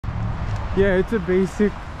Yeah, it's a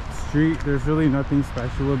basic street. There's really nothing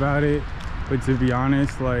special about it. But to be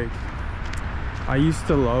honest, like, I used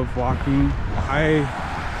to love walking. I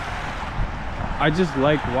just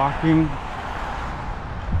like walking,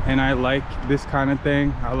 and I like this kind of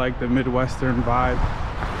thing. I like the Midwestern vibe.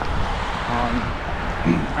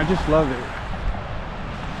 I just love it.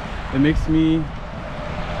 It makes me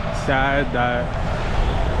sad that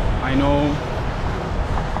I know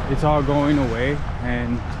it's all going away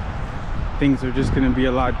and things are just going to be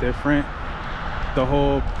a lot different. The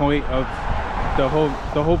whole point of the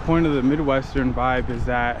whole point of the Midwestern vibe is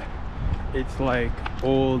that it's like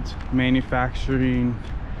old manufacturing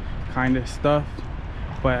kind of stuff,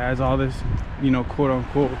 but as all this, you know, quote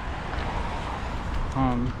unquote,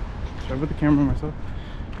 should I put the camera on myself?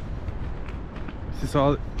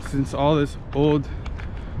 Since all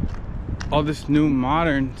this new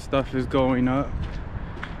modern stuff is going up,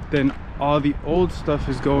 then all the old stuff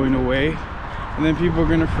is going away, and then people are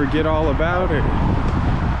gonna forget all about it,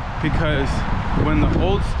 because when the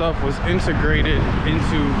old stuff was integrated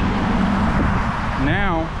into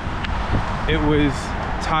now, it was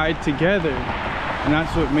tied together, and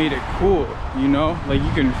that's what made it cool, you know? Like,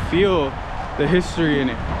 you can feel the history in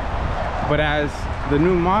it. But as the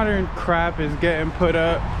new modern crap is getting put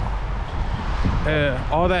up,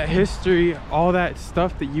 all that history, all that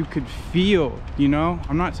stuff that you could feel, you know?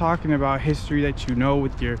 I'm not talking about history that you know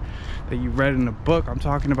with your, that you read in a book. I'm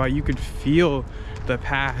talking about you could feel the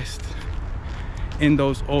past in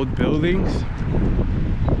those old buildings.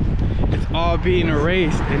 It's all being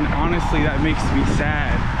erased, and honestly that makes me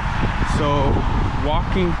sad. So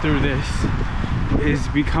walking through this is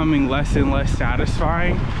becoming less and less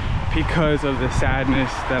satisfying because of the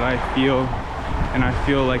sadness that I feel, and I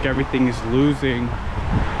feel like everything is losing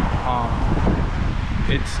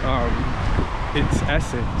its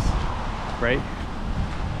essence, right?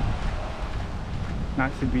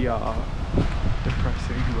 Not to be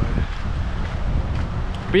depressing,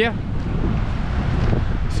 but yeah.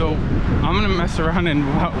 So I'm gonna mess around and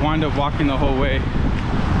wind up walking the whole way.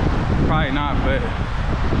 Probably not, but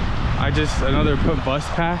I just another bus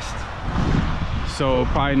passed, so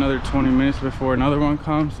probably another 20 minutes before another one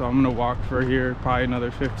comes. So I'm gonna walk for here probably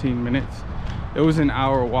another 15 minutes. It was an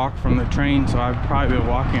hour walk from the train, so I've probably been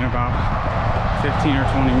walking about 15 or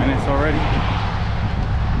 20 minutes already.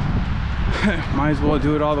 Might as well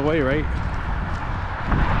do it all the way, right?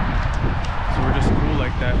 So we're just cool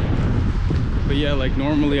like that. But yeah, like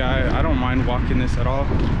normally I don't mind walking this at all.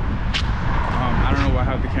 I don't know why I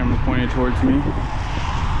have the camera pointed towards me.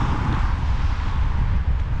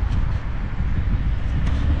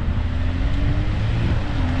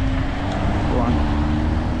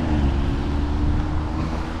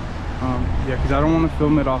 Yeah, because I don't want to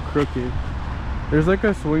film it all crooked. There's like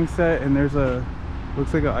a swing set, and there's a,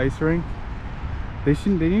 looks like an ice rink. They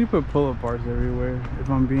need to put pull-up bars everywhere. If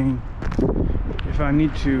I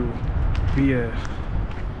need to be a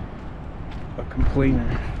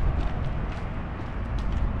complainer.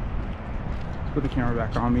 Let's put the camera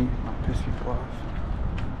back on me, not piss people off.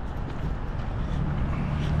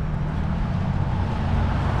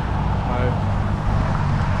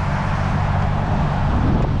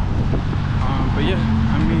 But yeah,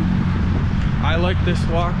 I mean, I like this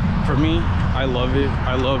walk. For me, I love it.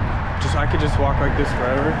 I could just walk like this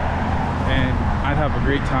forever and I'd have a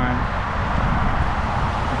great time.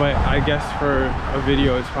 But I guess for a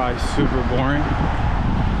video it's probably super boring.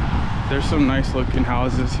 There's some nice looking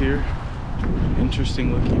houses here,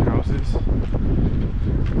 interesting looking houses.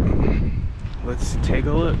 Let's take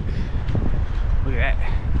a look. Look at that.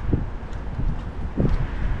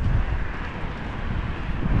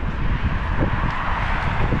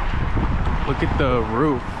 Look at the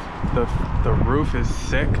roof. The roof is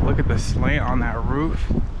sick. Look at the slant on that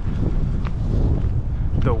roof.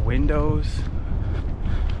 The windows.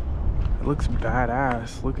 It looks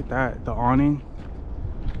badass. Look at that. The awning.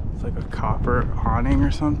 It's like a copper awning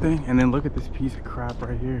or something. And then look at this piece of crap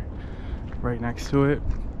right here, right next to it.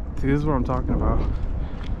 See, this is what I'm talking about.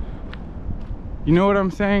 You know what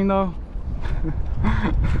I'm saying though?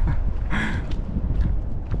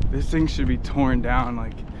 This thing should be torn down.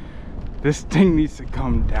 Like, this thing needs to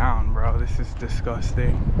come down, bro. This is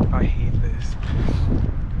disgusting. I hate this.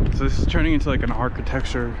 So this is turning into like an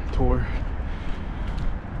architecture tour.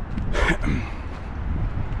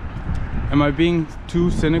 Am I being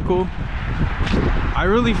too cynical? I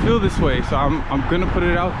really feel this way, so I'm gonna put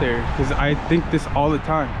it out there because I think this all the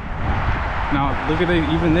time. Now look at it,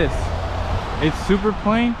 even this. It's super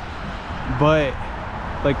plain, but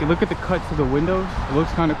like look at the cut to the windows. It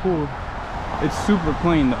looks kind of cool. It's super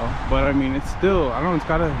plain though, but I mean it's still, I don't know, it's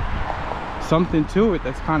got a something to it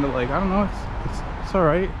that's kind of like, I don't know, it's all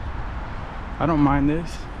right. I don't mind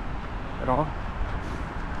this at all.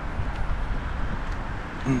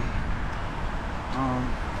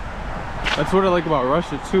 That's what I like about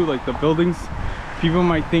Russia too. Like the buildings, people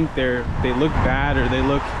might think they look bad or they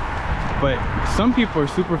look, but some people are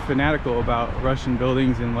super fanatical about Russian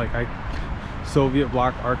buildings and like Soviet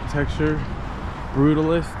bloc architecture,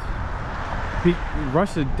 brutalist.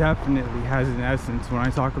 Russia definitely has an essence. When I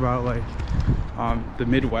talk about like the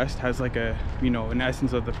Midwest has like a, you know, an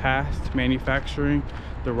essence of the past, manufacturing,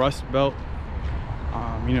 the Rust Belt,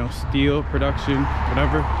 you know, steel production,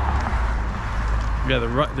 whatever. Yeah,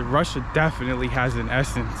 the Russia definitely has an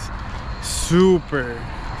essence, super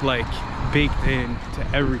like baked into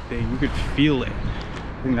everything. You could feel it.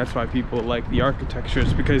 I think that's why people like the architecture,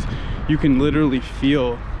 is because you can literally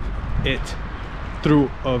feel it through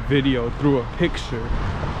a video, through a picture,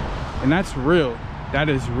 and that's real. That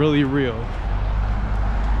is really real.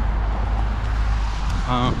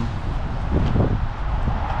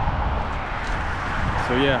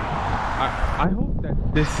 So yeah, I hope that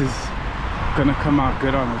this is gonna come out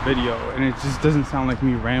good on the video and it just doesn't sound like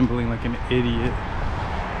me rambling like an idiot.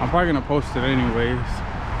 I'm probably gonna post it anyways,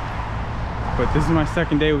 but this is my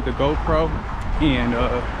second day with the GoPro, and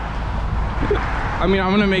I mean,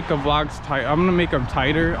 I'm gonna make the vlogs tight. I'm gonna make them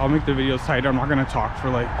tighter. I'll make the videos tighter. I'm not gonna talk for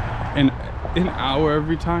like an hour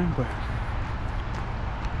every time, but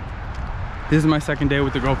this is my second day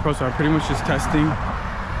with the GoPro, so I'm pretty much just testing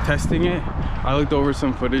it. I looked over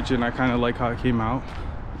some footage and I kind of like how it came out.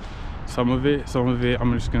 Some of it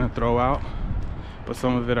I'm just gonna throw out, but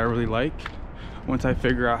some of it I really like. Once I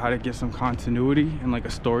figure out how to get some continuity and like a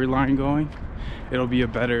storyline going, it'll be a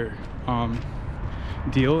better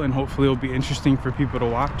deal, and hopefully it'll be interesting for people to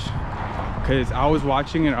watch, because I was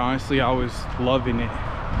watching it, honestly I was loving it.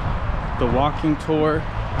 The walking tour,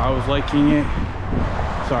 I was liking it.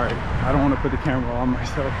 Sorry, I don't want to put the camera on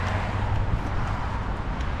myself.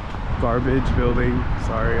 Garbage building,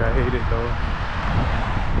 sorry, I hate it though.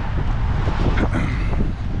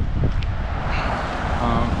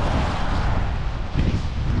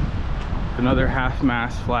 Another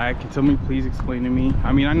half-mast flag. Can somebody please explain to me?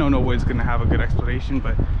 I mean, I know nobody's gonna have a good explanation,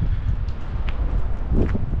 but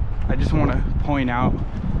I just want to point out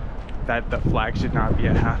that the flag should not be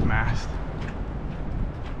at half-mast.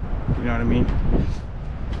 You know what I mean?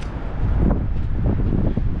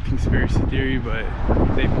 Conspiracy theory, but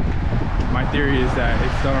my theory is that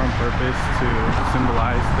it's done on purpose to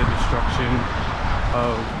symbolize the destruction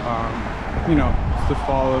of, you know, it's the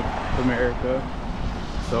fall of America.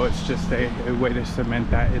 So it's just a way to cement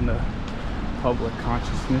that in the public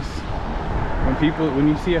consciousness. When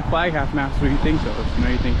you see a flag half-mast, what do you think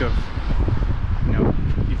of? You know,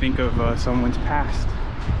 you think of someone's past.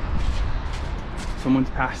 Someone's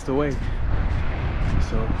passed away.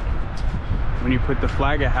 So when you put the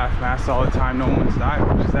flag at half-mast all the time, no one's died.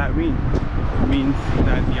 What does that mean? It means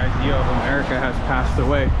that the idea of America has passed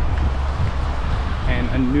away, and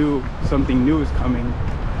something new is coming.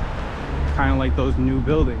 Kind of like those new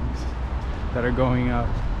buildings that are going up,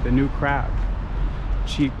 the new crap,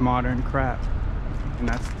 cheap modern crap, and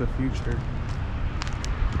that's the future.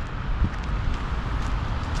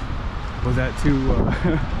 Was that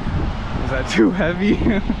too heavy?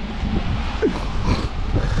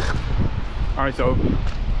 All right, so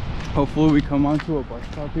hopefully we come onto a bus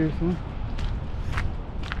stop here soon,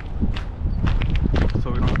 so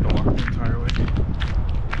we don't have to walk the entire way.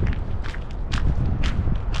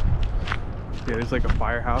 Yeah, there's like a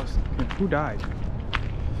firehouse. Who died?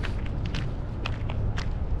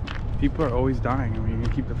 People are always dying. I mean, you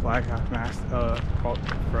can keep the flag half-mast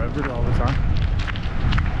forever, all the time.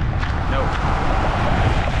 No.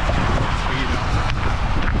 But, you know,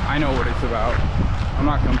 I know what it's about. I'm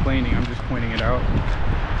not complaining, I'm just pointing it out.